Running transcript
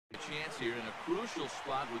chance here in a crucial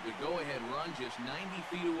spot with the go-ahead run just 90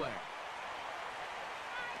 feet away.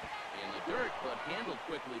 In the dirt, but handled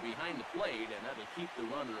quickly behind the plate, and that'll keep the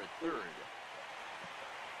runner at third.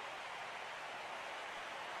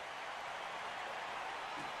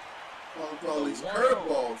 All these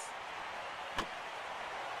curveballs.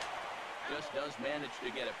 Just does manage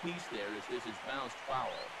to get a piece there as this is bounced foul.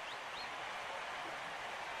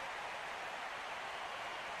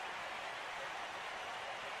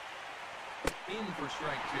 In for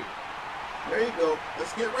strike two. There you go.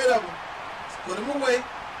 Let's get rid of him. Let's put him away.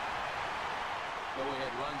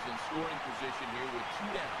 Go-ahead runs in scoring position here with two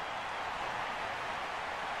down.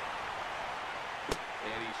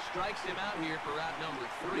 And he strikes him out here for out number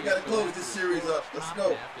 3. We got to close this series up. Let's go.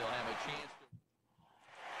 They'll have a chance to...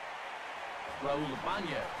 Raul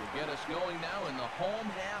Ibanez will get us going now in the home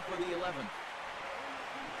half of the 11th.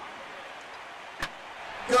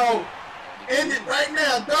 Go. End it right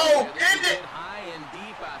now. Go. End it. High and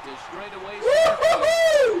deep out to straightaways.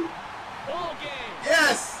 Woo-hoo-hoo! Ball game.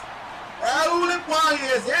 Yes. Raul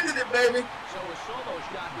Ibanez ended it, baby. So a solo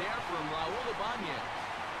shot there from Raul Ibanez.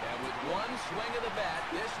 And with one swing of the bat,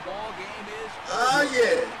 this ball game is over. Oh,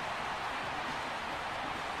 yeah.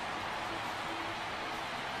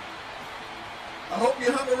 I hope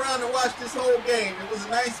you hung around and watched this whole game. It was a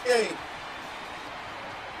nice game.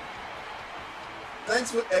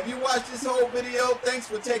 Thanks for, if you watched this whole video, thanks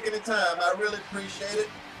for taking the time. I really appreciate it.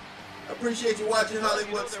 I appreciate you watching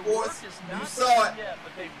Hollywood Sports. You saw it. Yet,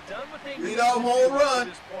 but they've done what they Lead off home run.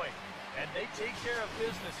 to this point, and they take care of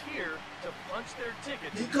business here to punch their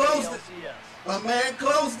ticket. He to closed the it. LCS. My man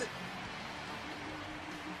closed it.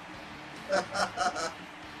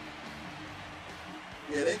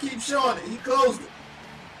 Yeah, they keep showing it. He closed it.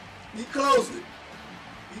 He closed it.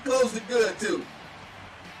 He closed it good, too.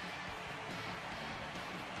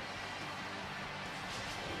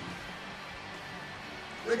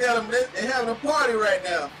 Look at them. They're having a party right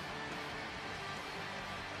now.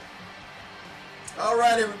 All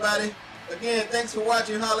right, everybody. Again, thanks for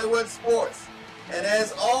watching Hollywood Sports. And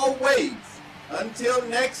as always, until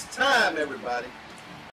next time, everybody,